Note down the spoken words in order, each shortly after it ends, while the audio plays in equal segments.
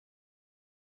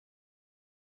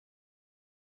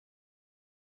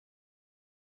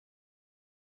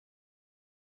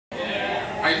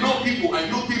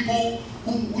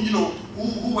people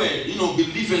who were,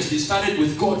 believers, they started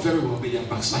with God very well, but they are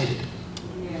backslided.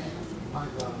 Yeah. My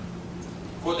God.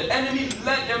 For the enemy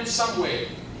led them somewhere,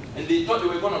 and they thought they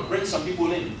were going to bring some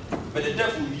people in, but the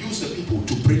devil used the people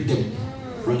to bring them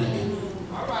rather in.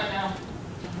 All right now.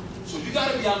 So you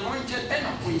got to be anointed and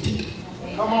appointed.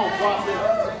 Come on, prophet.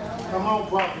 Come on,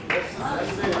 prophet.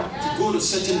 That's it. To go to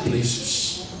certain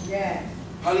places. Yeah.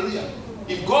 Hallelujah.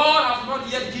 If God has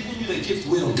not yet given you the gift,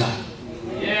 wait on God.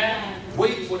 Yeah.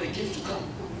 Wait for the gift to come.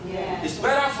 Yeah. It's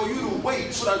better for you to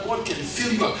wait so that God can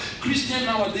fill you up. Christians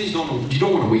nowadays don't know. You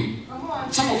don't want to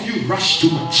wait. Some of you rush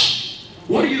too much.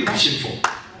 What are you rushing for?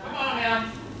 Come on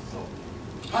now.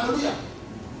 Hallelujah.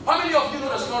 How many of you know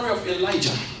the story of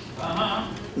Elijah Uh-huh.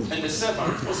 and the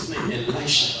servant? What's his name?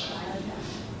 Elisha.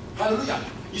 Hallelujah.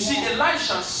 You see,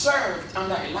 Elisha served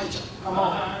under Elijah. Come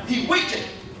on. He waited.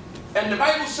 And the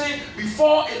Bible says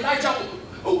before Elijah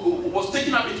was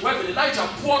taken up into heaven, Elijah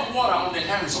poured water on the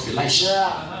hands of Elisha.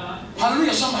 Yeah.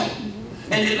 Hallelujah, somebody.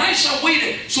 And Elisha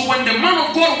waited. So when the man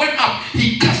of God went up,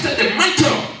 he casted the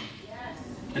mantle.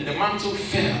 And the mantle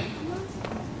fell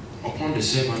upon the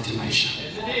servant Elisha.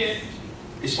 Yes, it did.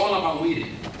 It's all about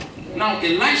waiting. Now,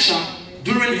 Elisha,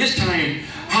 during his time,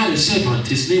 had a servant.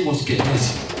 His name was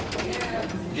Gehazi.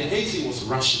 Gehazi was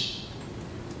rushing.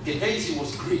 Gehazi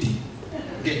was greedy.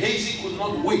 Gehazi could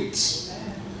not wait.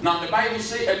 Now, the Bible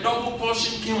says a double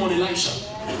portion came on Elisha,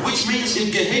 which means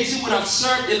if Gehazi would have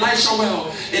served Elisha well,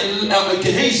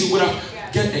 Gehazi would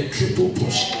have get a triple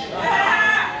portion.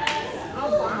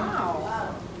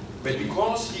 But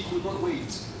because he could not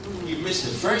wait, he missed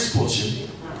the first portion,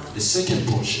 the second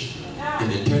portion,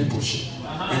 and the third portion.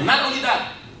 And not only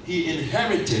that, he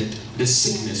inherited the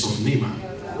sickness of Naaman,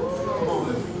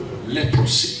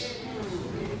 leprosy.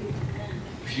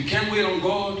 If you can't wait on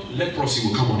God, leprosy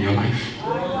will come on your life.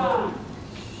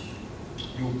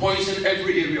 You will poison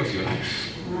every area of your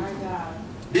life.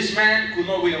 This man could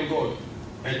not wait on God.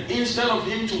 And instead of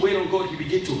him to wait on God, he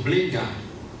began to blame God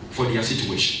for their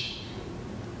situation.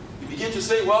 He began to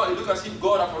say, well, it looks as if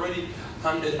God has already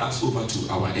handed us over to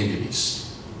our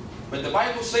enemies. But the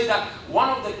Bible says that one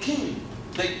of the king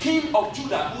of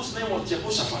Judah, whose name was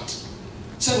Jehoshaphat,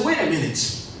 said, wait a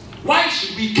minute. Why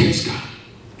should we curse God?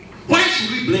 Why should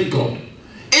we blame God?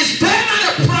 Is there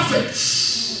not a prophet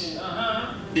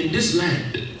in this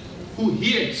land who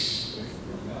hears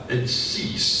and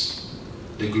sees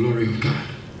the glory of God?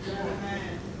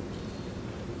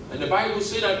 And the Bible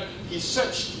says that he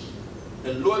searched,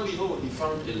 and lo and behold, he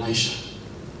found Elisha,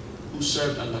 who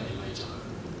served under Elijah.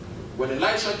 When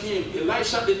Elisha came,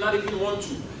 Elisha did not even want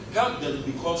to help them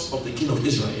because of the king of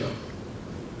Israel.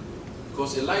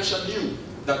 Because Elisha knew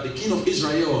that the king of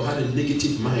Israel had a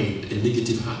negative mind, a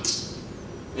negative heart.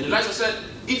 And Elisha said,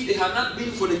 if it had not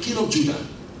been for the king of Judah,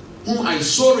 whom I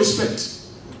so respect,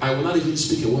 I will not even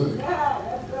speak a word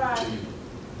to you.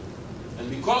 And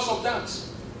because of that,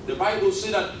 the Bible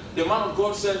said that the man of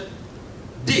God said,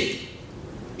 dig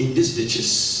in these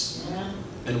ditches,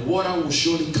 and water will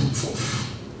surely come forth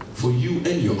for you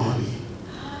and your army.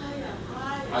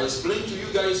 I explained to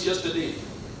you guys yesterday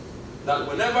that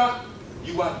whenever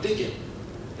you are digging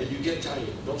and you get tired,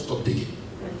 don't stop digging.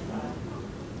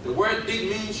 The word dig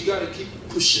means you got to keep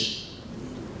pushing.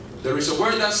 There is a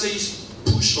word that says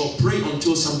push or pray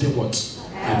until something what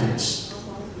happens.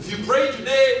 If you pray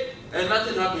today and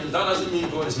nothing happens, that doesn't mean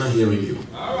God is not hearing you.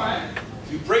 All right.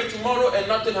 If you pray tomorrow and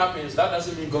nothing happens, that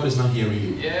doesn't mean God is not hearing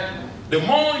you. Yeah. The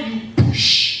more you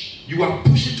push, you are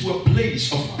pushing to a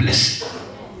place of blessing.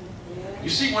 You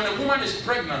see, when a woman is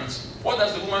pregnant, what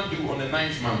does the woman do on the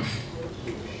 9th month?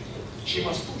 She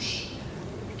must push.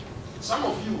 Some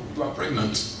of you are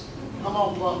pregnant. Come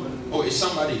on, prophet. Oh, is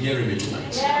somebody hearing me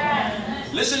tonight? Yeah.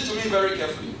 Listen to me very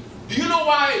carefully. Do you know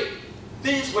why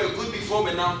things were good before,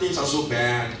 but now things are so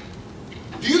bad?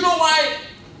 Do you know why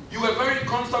you were very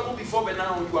comfortable before, but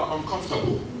now you are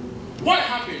uncomfortable? What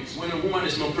happens when a woman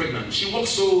is not pregnant? She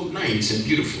walks so nice and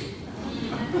beautiful.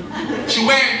 She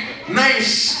wears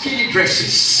nice skinny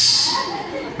dresses.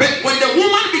 But when the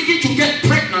woman begins to get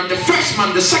pregnant, the first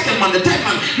month, the second month, the third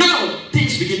month, now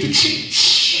things begin to change.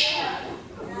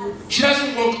 She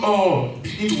doesn't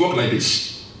begin to walk like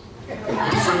this.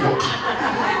 Different walk.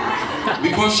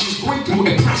 Because she's going through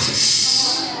a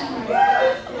process.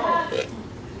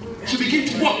 She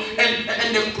begins to walk,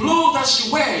 and the clothes that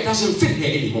she wears doesn't fit her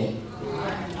anymore.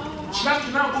 She has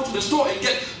to now go to the store and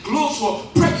get clothes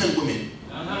for pregnant women.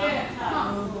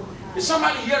 Is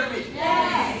somebody hearing me?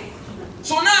 Yes.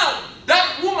 So now,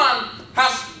 that woman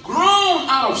has grown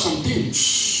out of some things.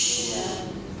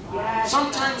 Yes.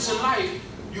 Sometimes in life,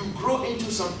 you grow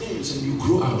into some things and you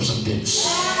grow out of some things.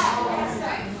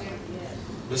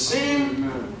 The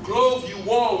same clothes you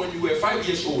wore when you were 5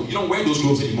 years old, you don't wear those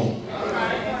clothes anymore.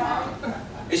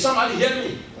 Is somebody hearing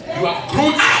me? You have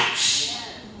grown out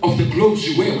of the clothes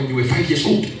you wear when you were 5 years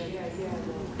old.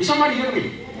 Is somebody hearing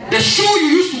me? The shoe you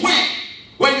used to wear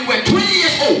when you were 20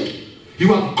 years old,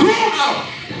 you have grown out of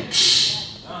it.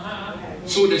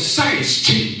 So the size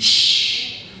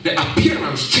change, the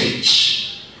appearance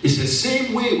change. It's the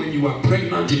same way when you are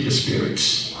pregnant in the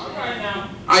spirit.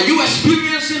 Are you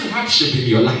experiencing hardship in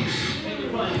your life?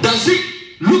 Does it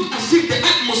look as if the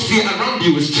atmosphere around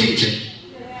you is changing?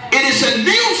 It is a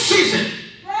new season.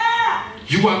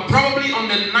 You are probably on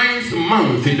the 9th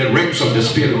month in the realms of the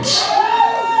spirits.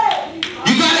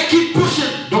 You gotta keep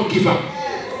pushing. Don't give up.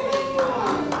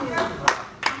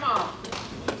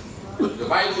 The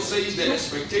Bible says the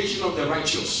expectation of the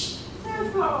righteous.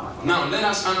 Now let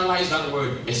us analyze that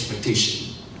word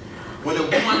expectation. When a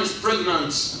woman is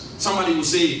pregnant, somebody will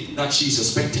say that she is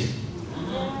expecting.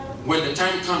 When the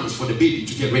time comes for the baby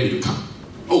to get ready to come,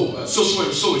 oh, so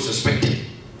and so is expecting.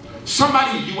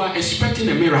 Somebody, you are expecting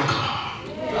a miracle.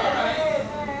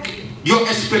 Your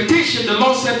expectation, the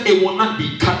Lord said, it will not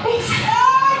be cut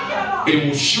off. It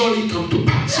will surely come to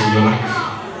pass in your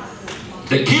life.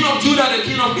 The king of Judah, the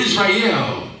king of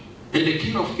Israel, and the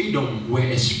king of Edom were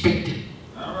expecting.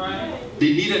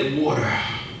 They needed water.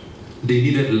 They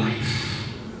needed life.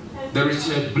 There is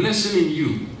a blessing in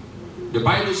you. The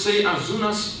Bible says,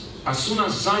 as soon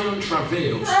as Zion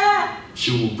travails,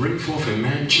 she will bring forth a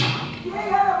man-child.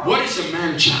 What is a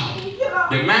man-child?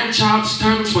 The man-child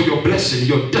stands for your blessing,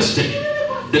 your destiny.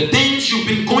 The things you've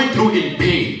been going through in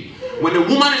pain. When a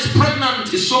woman is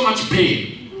pregnant, it's so much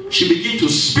pain. She begins to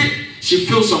spit. She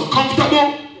feels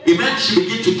uncomfortable. Amen. She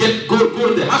begins to go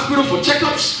to the hospital for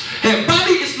checkups. Her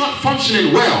body is not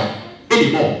functioning well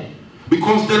anymore.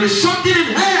 Because there is something in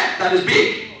her that is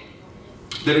big.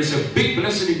 There is a big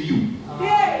blessing in you.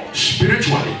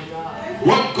 Spiritually.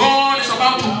 What God is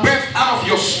about to birth out of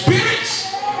your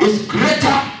spirits is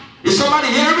greater. Is somebody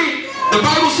hearing me? The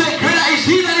Bible says, greater is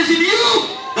he that is in you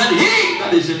than he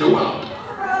that is in the world.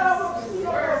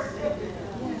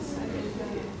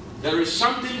 There is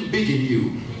something big in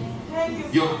you.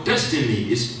 Your destiny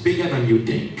is bigger than you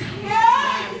think.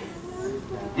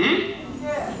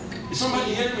 Is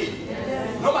somebody hearing me?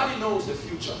 Nobody knows the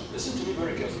future. Listen to me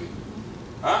very carefully.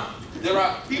 There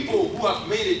are people who have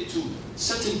made it to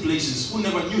certain places who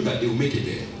never knew that they would make it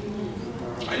there.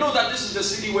 I know that this is the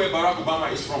city where Barack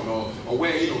Obama is from, or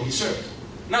where he served.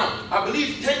 Now, I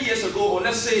believe 10 years ago, or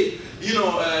let's say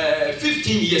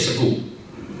 15 years ago,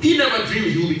 he never dreamed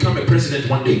he would become a president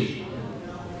one day.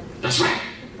 That's right.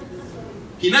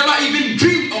 He never even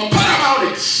dreamed or thought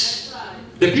about it.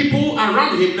 The people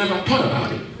around him never thought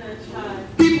about it.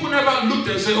 People never looked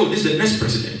and said, oh, this is the next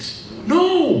president.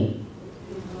 No.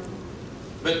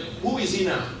 But who is he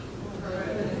now?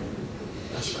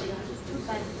 That's right.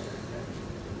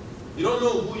 You don't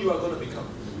know who you are going to become.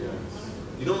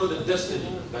 You don't know the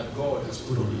destiny that God has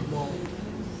put on you.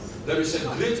 There is a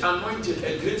great anointing,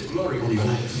 a great glory on your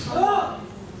life.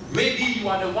 Maybe you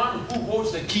are the one who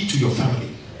holds the key to your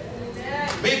family.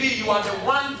 Maybe you are the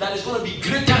one that is going to be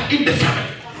greater in the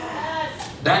family.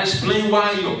 That explains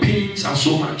why your pains are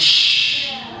so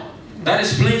much. That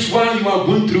explains why you are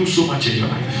going through so much in your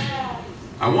life.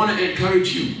 I want to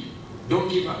encourage you. Don't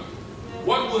give up.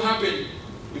 What will happen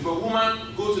if a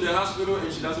woman goes to the hospital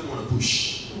and she doesn't want to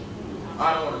push?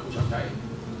 I don't want to push, I'm tired.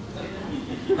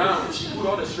 Now, she put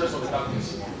all the stress on the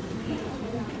doctors.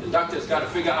 The doctors got to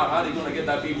figure out how they're going to get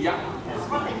that baby out.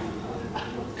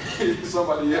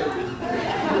 Somebody help me.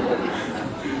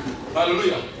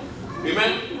 Hallelujah.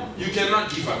 Amen. You cannot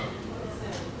give up.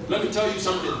 Let me tell you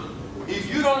something.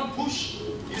 If you don't push,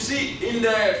 you see, in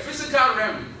the physical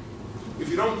realm, if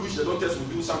you don't push, the doctors will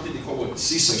do something they call what?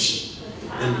 C-section.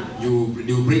 And they will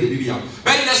bring the baby out.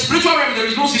 But in the spiritual realm, there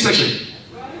is no C-section.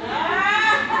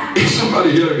 Is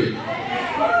somebody hear me?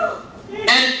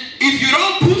 And if you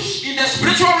don't push in the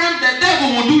spiritual realm, the devil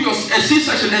will do a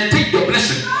C-section and take your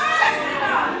blessing.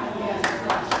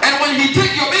 And when he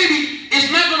takes your baby, it's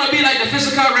not going to be like the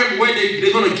physical realm where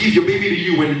they're going to give your baby to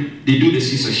you when they do the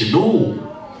C-section. No.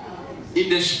 In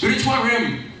the spiritual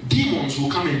realm, demons will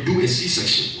come and do a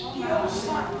C-section.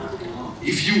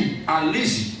 If you are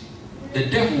lazy, the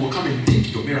devil will come and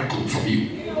take your miracle from you.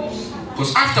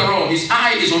 Because after all, his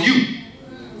eye is on you.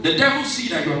 The devil sees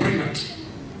that you are pregnant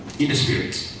in the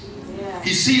spirit.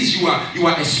 He sees you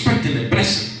are expecting a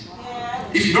blessing.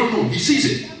 If you don't know, he sees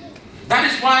it. That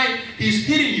is why he's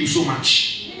hitting you so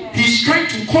much. He's trying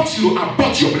to cause you to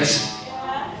abort your blessing.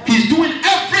 He's doing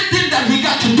everything that he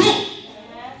got to do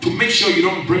to make sure you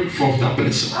don't bring forth that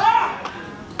blessing.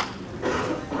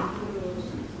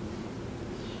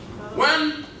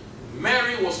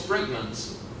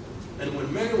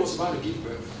 about to give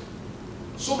birth.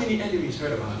 So many enemies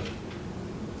heard about it.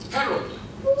 Herod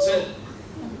said,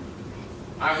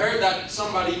 I heard that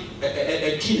somebody,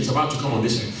 a king is about to come on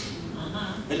this earth.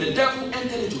 And the devil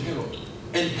entered into Herod.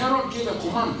 And Herod gave a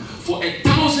command for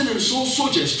 1,000 and so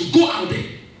soldiers to go out there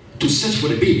to search for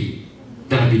the baby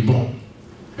that had been born.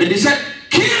 And they said,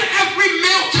 kill every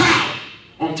male child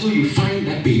until you find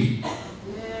that baby.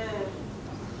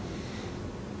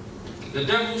 The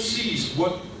devil sees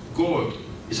what God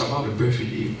is about to birth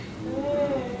in you.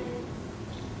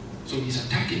 So he's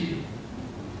attacking you.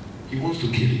 He wants to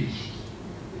kill you.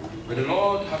 But the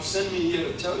Lord has sent me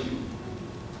here to tell you,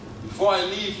 before I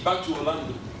leave back to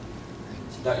Orlando,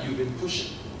 that you've been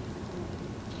pushing.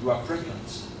 You are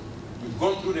pregnant. You've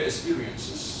gone through the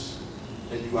experiences.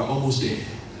 And you are almost there.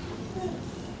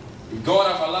 If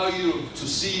God has allowed you to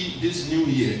see this new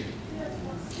year,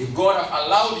 if God has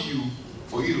allowed you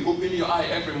for you to open your eye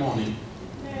every morning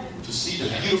to see the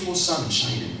beautiful sun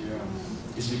shining,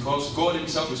 it's because God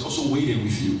himself is also waiting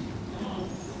with you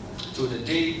till the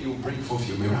day you bring forth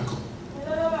your miracle.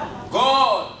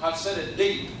 God has set a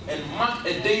date and marked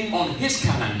a day on his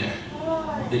calendar,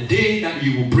 the day that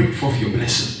you will bring forth your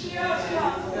blessing.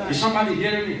 Is somebody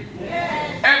hearing me?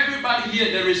 Everybody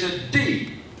here, there is a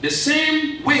date. The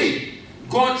same way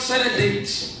God set a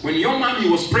date when your mommy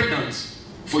was pregnant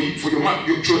for your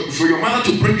mother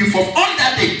to bring you forth on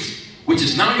that date, which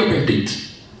is now your birth date.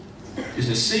 It's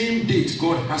the same date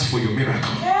God has for your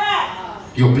miracle,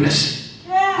 your blessing.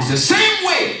 It's the same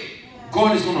way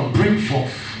God is going to bring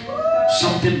forth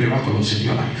something miraculous in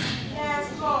your life.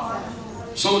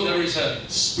 So there is a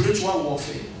spiritual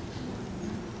warfare.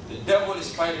 The devil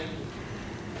is fighting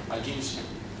against you.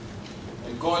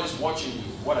 And God is watching you.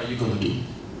 What are you going to do?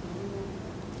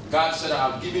 God said,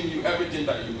 I have given you everything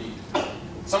that you need.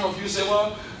 Some of you say,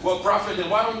 well, prophet, then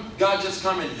why don't God just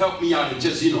come and help me out and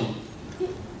just,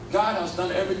 God has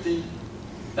done everything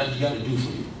that he got to do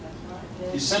for you.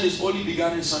 He sent his only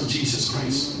begotten son, Jesus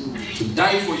Christ, to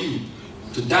die for you,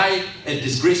 to die a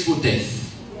disgraceful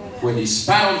death. When they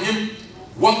spat on him,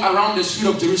 walk around the street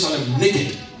of Jerusalem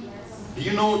naked. Do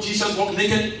you know Jesus walked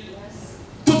naked?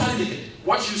 Totally naked.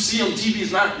 What you see on TV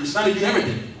is not even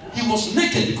everything. He was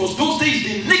naked because those days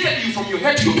they naked you from your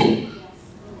head to your toe.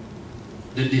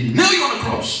 Then they nail you on the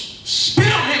cross,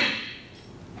 spit on him.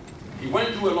 He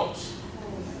went through a lot.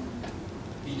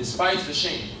 He despised the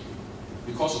shame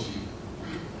because of you.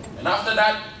 And after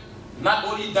that, not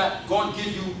only that, God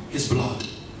gave you his blood.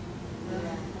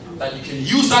 That you can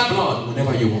use that blood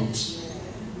whenever you want.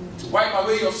 To wipe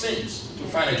away your sins, to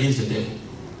fight against the devil.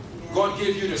 God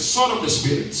gave you the sword of the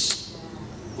spirits.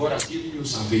 God has given you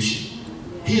salvation,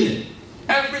 healing.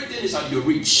 Everything is at your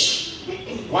reach.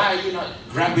 Why are you not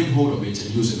grabbing hold of it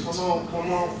and using it? Come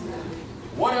on.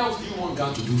 What else do you want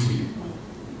God to do for you?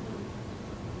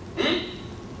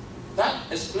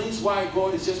 That explains why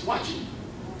God is just watching.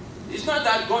 It's not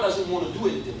that God doesn't want to do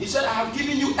anything. He said, I have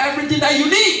given you everything that you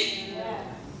need.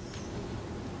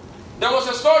 There was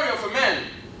a story of a man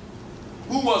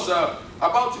who was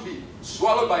about to be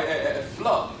swallowed by a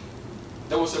flood.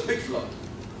 There was a big flood.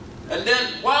 And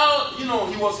then while, he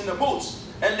was in the boat,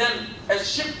 and then a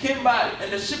ship came by,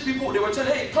 and the ship people, they were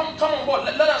telling, hey, come on board,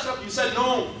 let us help you. He said,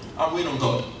 no, I'm waiting on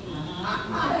God.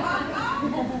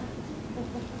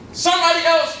 Somebody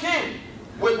else came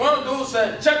with one of those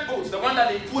jet boats, the one that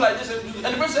they pull like this, and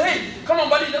the person said, hey, come on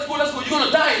buddy, let's go, you're going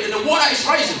to die, and the water is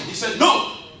rising. He said,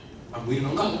 no, I'm waiting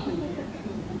on God.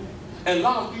 And a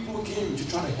lot of people came to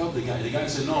try to help the guy. The guy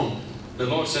said, no, the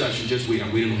Lord said I should just wait,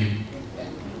 I'm waiting on him.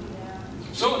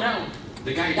 So now,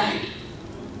 the guy died.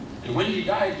 And when he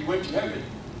died, he went to heaven.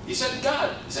 He said,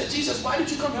 Jesus, why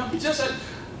did you come help me? He just said,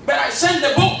 but I sent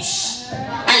the boats.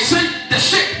 I sent the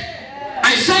ship.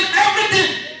 I sent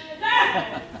everything.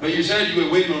 But you said you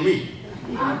were waiting on me.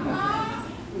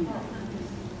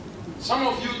 Some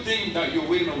of you think that you're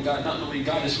waiting on God, not knowing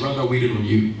God is rather waiting on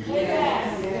you.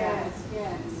 Yes.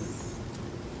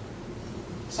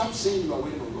 Stop saying you are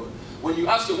waiting on God. When you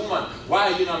ask a woman,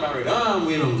 why are you not married? I'm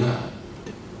waiting on God.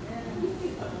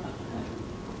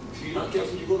 If you're not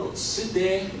careful, you're going to sit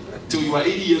there till you are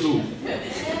 80 years old.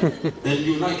 And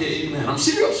you're not getting amen. I'm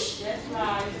serious. That's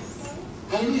right.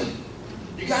 Hallelujah.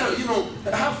 You got to,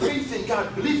 have faith in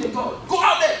God. Believe in God. Go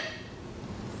out there.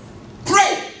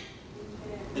 Pray.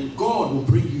 And God will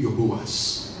bring you your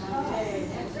Boaz.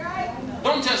 That's right.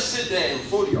 Don't just sit there and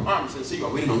fold your arms and say you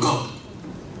are waiting on God.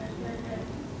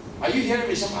 Are you hearing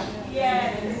me, somebody?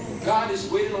 Yes. God is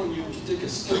waiting on you to take a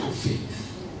step of faith.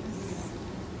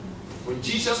 When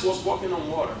Jesus was walking on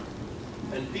water,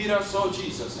 and Peter saw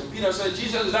Jesus, and Peter said,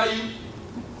 Jesus, is that you?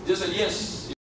 Jesus said, yes.